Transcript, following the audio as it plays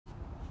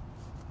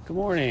Good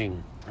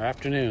morning or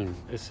afternoon.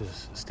 This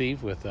is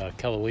Steve with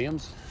Keller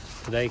Williams.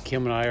 Today,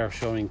 Kim and I are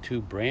showing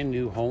two brand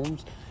new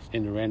homes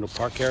in the Randal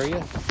Park area.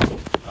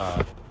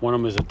 One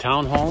of them is a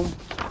townhome,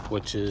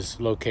 which is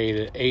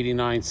located at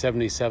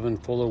 8977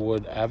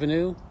 Fullerwood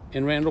Avenue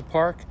in Randal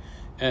Park.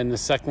 And the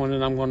second one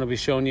that I'm going to be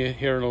showing you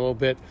here in a little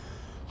bit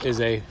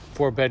is a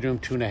 4-bedroom,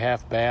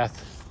 2.5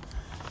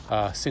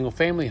 bath,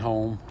 single-family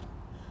home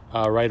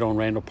right on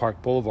Randal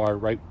Park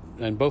Boulevard.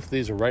 And both of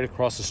these are right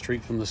across the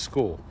street from the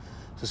school.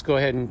 Let's go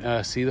ahead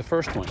and see the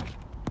first one.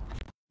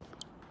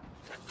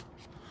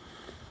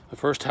 The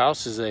first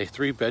house is a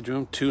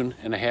 3-bedroom,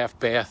 2.5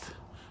 bath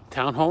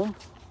townhome.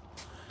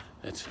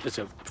 It's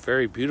a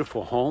very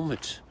beautiful home.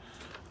 It's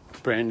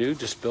brand new,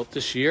 just built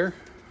this year.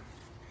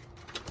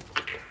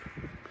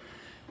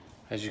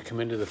 As you come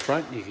into the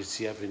front, you can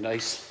see you have a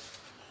nice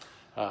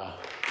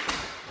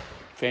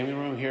family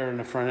room here in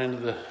the front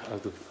end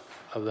of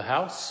the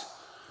house.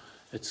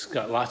 It's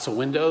got lots of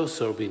windows,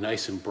 so it'll be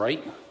nice and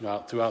bright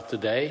throughout the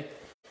day.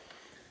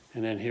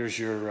 And then here's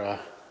your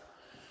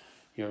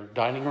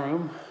dining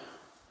room,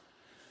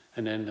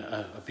 and then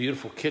a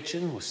beautiful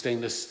kitchen with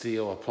stainless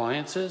steel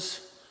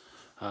appliances.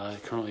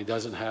 It currently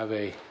doesn't have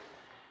a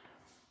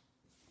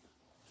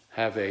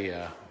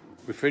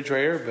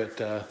refrigerator, but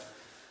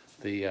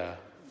the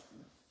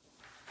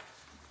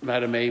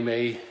Madame A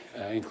may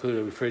include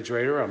a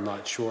refrigerator. I'm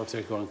not sure if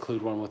they're going to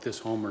include one with this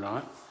home or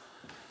not.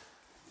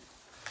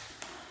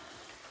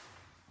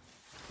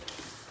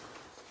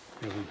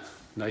 We have a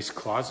nice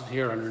closet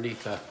here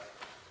underneath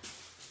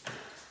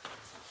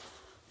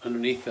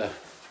the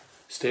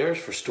stairs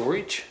for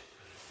storage.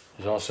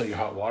 There's also your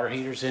hot water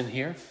heaters in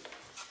here.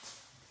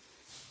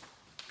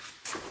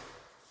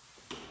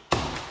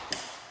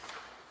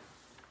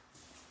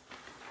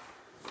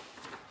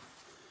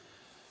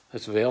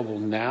 It's available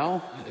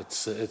now.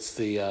 It's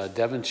the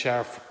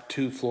Devonshire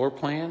 2 floor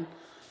plan.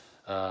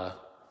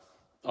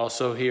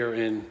 Also here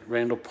in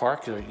Randal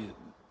Park,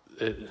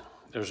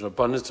 there's an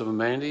abundance of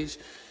amenities.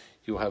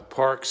 You'll have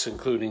parks,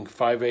 including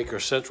 5-acre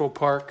Central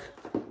Park,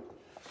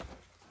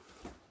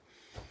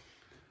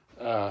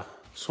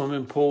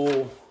 swimming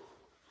pool,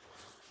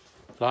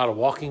 a lot of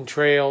walking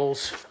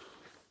trails.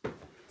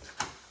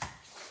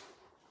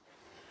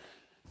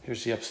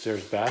 Here's the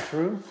upstairs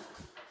bathroom.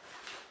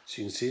 As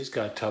you can see, it's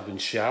got a tub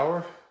and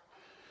shower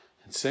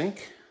and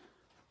sink.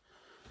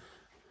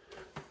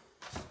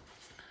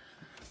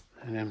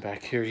 And then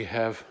back here you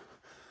have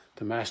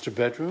the master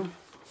bedroom.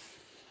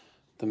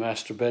 The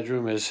master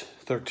bedroom is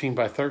 13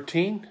 by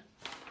 13.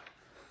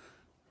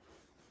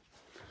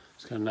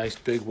 It's got a nice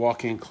big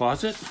walk-in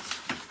closet.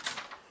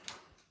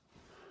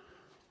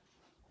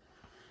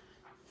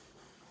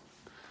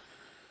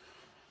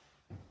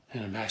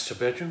 In a master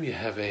bedroom, you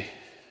have a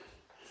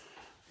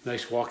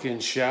nice walk-in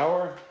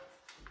shower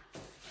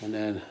and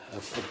then a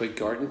big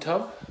garden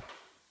tub.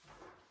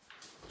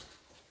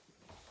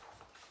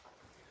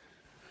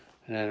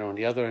 And then on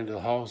the other end of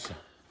the hall is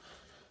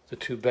the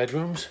 2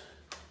 bedrooms.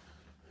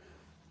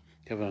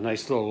 You have a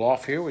nice little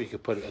loft here where you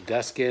could put a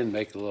desk in,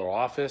 make a little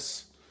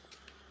office,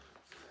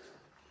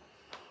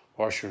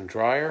 washer and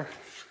dryer.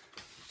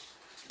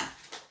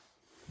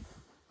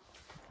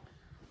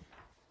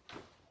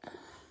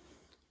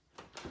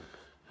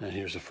 And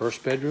here's the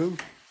first bedroom.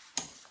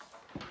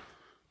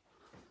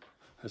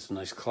 That's a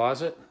nice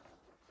closet.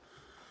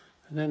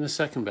 And then the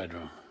second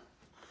bedroom.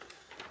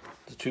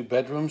 The 2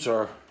 bedrooms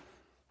are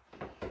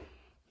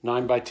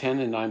 9 by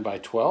 10 and 9 by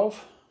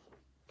 12.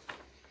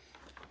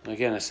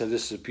 Again, I said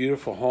this is a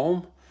beautiful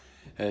home.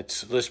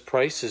 Its list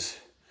price is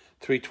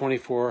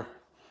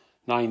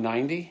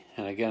 $324,990,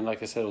 and again,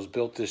 like I said, it was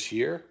built this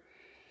year.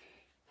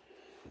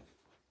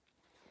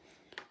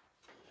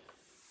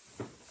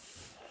 It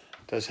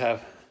does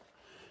have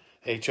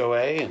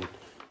HOA and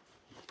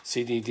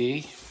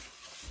CDD.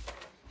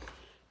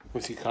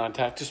 If you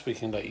contact us, we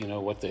can let you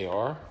know what they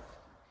are.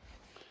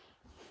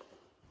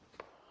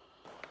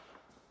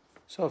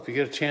 So if you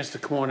get a chance to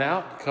come on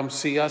out, come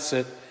see us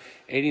at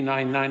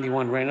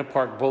 8991 Randal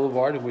Park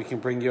Boulevard, and we can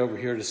bring you over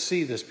here to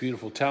see this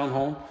beautiful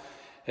townhome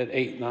at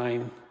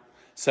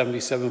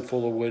 8977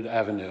 Fullerwood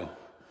Avenue.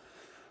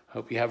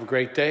 Hope you have a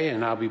great day,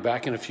 and I'll be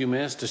back in a few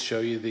minutes to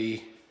show you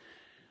the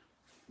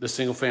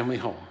single-family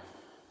home.